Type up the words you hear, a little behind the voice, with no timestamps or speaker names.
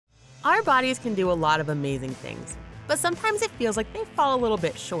Our bodies can do a lot of amazing things, but sometimes it feels like they fall a little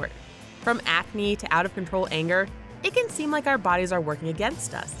bit short. From acne to out-of-control anger, it can seem like our bodies are working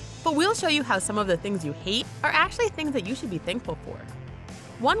against us. But we'll show you how some of the things you hate are actually things that you should be thankful for.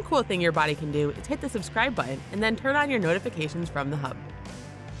 One cool thing your body can do is hit the subscribe button and then turn on your notifications from the hub.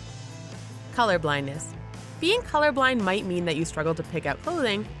 Colorblindness. Being colorblind might mean that you struggle to pick out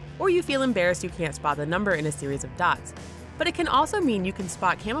clothing, or you feel embarrassed you can't spot the number in a series of dots. But it can also mean you can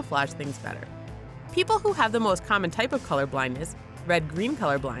spot camouflage things better. People who have the most common type of colorblindness, red-green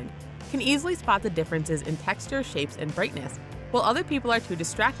colorblind, can easily spot the differences in texture, shapes, and brightness, while other people are too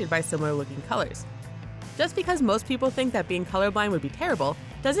distracted by similar-looking colors. Just because most people think that being colorblind would be terrible,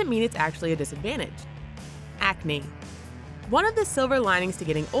 doesn't mean it's actually a disadvantage. Acne. One of the silver linings to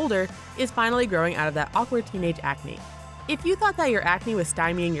getting older is finally growing out of that awkward teenage acne. If you thought that your acne was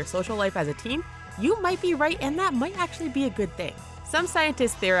stymieing your social life as a teen, you might be right, and that might actually be a good thing. Some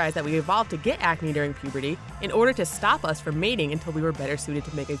scientists theorize that we evolved to get acne during puberty in order to stop us from mating until we were better suited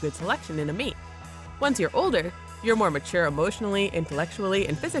to make a good selection in a mate. Once you're older, you're more mature emotionally, intellectually,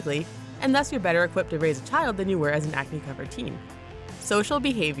 and physically, and thus you're better equipped to raise a child than you were as an acne-covered teen. Social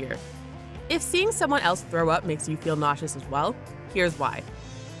behavior. If seeing someone else throw up makes you feel nauseous as well, here's why.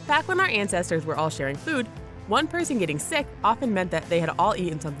 Back when our ancestors were all sharing food, one person getting sick often meant that they had all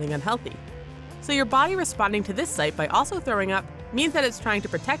eaten something unhealthy. So your body responding to this sight by also throwing up means that it's trying to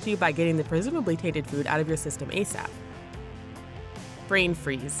protect you by getting the presumably tainted food out of your system ASAP. Brain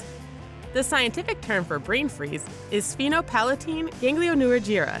freeze. The scientific term for brain freeze is sphenopalatine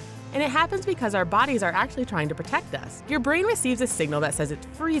ganglioneuralgia, and it happens because our bodies are actually trying to protect us. Your brain receives a signal that says it's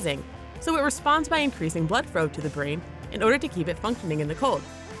freezing, so it responds by increasing blood flow to the brain in order to keep it functioning in the cold.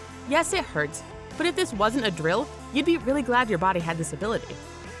 Yes, it hurts, but if this wasn't a drill, you'd be really glad your body had this ability.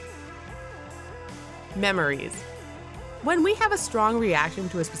 Memories. When we have a strong reaction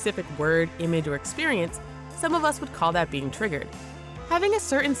to a specific word, image, or experience, some of us would call that being triggered. Having a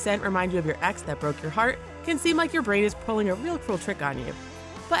certain scent remind you of your ex that broke your heart can seem like your brain is pulling a real cruel trick on you.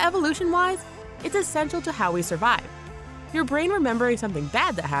 But evolution-wise, it's essential to how we survive. Your brain remembering something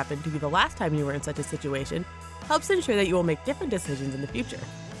bad that happened to you the last time you were in such a situation helps ensure that you will make different decisions in the future.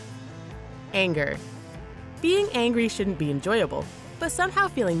 Anger. Being angry shouldn't be enjoyable, but somehow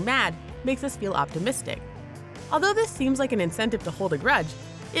feeling mad makes us feel optimistic. Although this seems like an incentive to hold a grudge,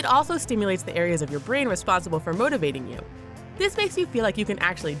 it also stimulates the areas of your brain responsible for motivating you. This makes you feel like you can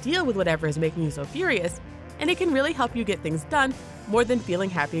actually deal with whatever is making you so furious, and it can really help you get things done more than feeling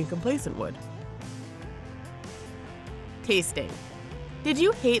happy and complacent would. Tasting. Did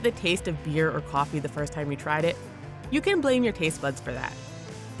you hate the taste of beer or coffee the first time you tried it? You can blame your taste buds for that.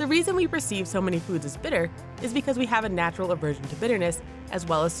 The reason we perceive so many foods as bitter is because we have a natural aversion to bitterness as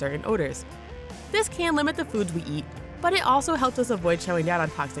well as certain odors. This can limit the foods we eat, but it also helps us avoid showing down on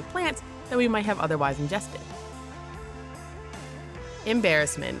toxic plants that we might have otherwise ingested.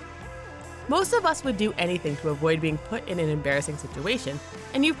 Embarrassment. Most of us would do anything to avoid being put in an embarrassing situation,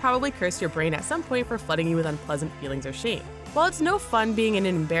 and you've probably cursed your brain at some point for flooding you with unpleasant feelings or shame. While it's no fun being in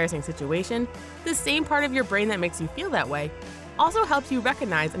an embarrassing situation, the same part of your brain that makes you feel that way also helps you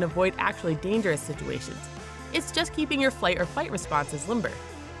recognize and avoid actually dangerous situations. It's just keeping your flight or fight responses limber.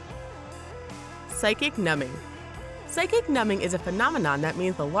 Psychic numbing. Psychic numbing is a phenomenon that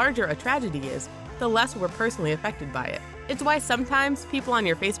means the larger a tragedy is, the less we're personally affected by it. It's why sometimes people on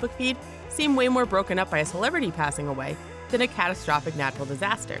your Facebook feed seem way more broken up by a celebrity passing away than a catastrophic natural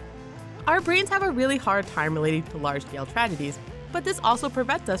disaster. Our brains have a really hard time relating to large-scale tragedies, but this also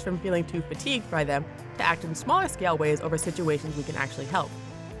prevents us from feeling too fatigued by them to act in smaller-scale ways over situations we can actually help.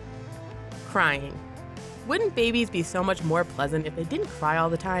 Crying. Wouldn't babies be so much more pleasant if they didn't cry all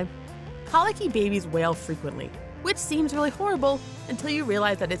the time? Colicky babies wail frequently, which seems really horrible until you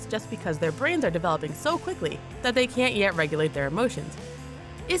realize that it's just because their brains are developing so quickly that they can't yet regulate their emotions.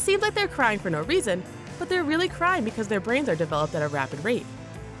 It seems like they're crying for no reason, but they're really crying because their brains are developed at a rapid rate.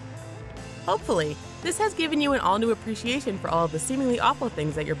 Hopefully, this has given you an all-new appreciation for all of the seemingly awful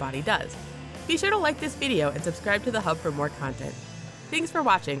things that your body does. Be sure to like this video and subscribe to the Hub for more content. Thanks for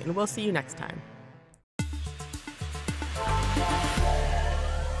watching, and we'll see you next time.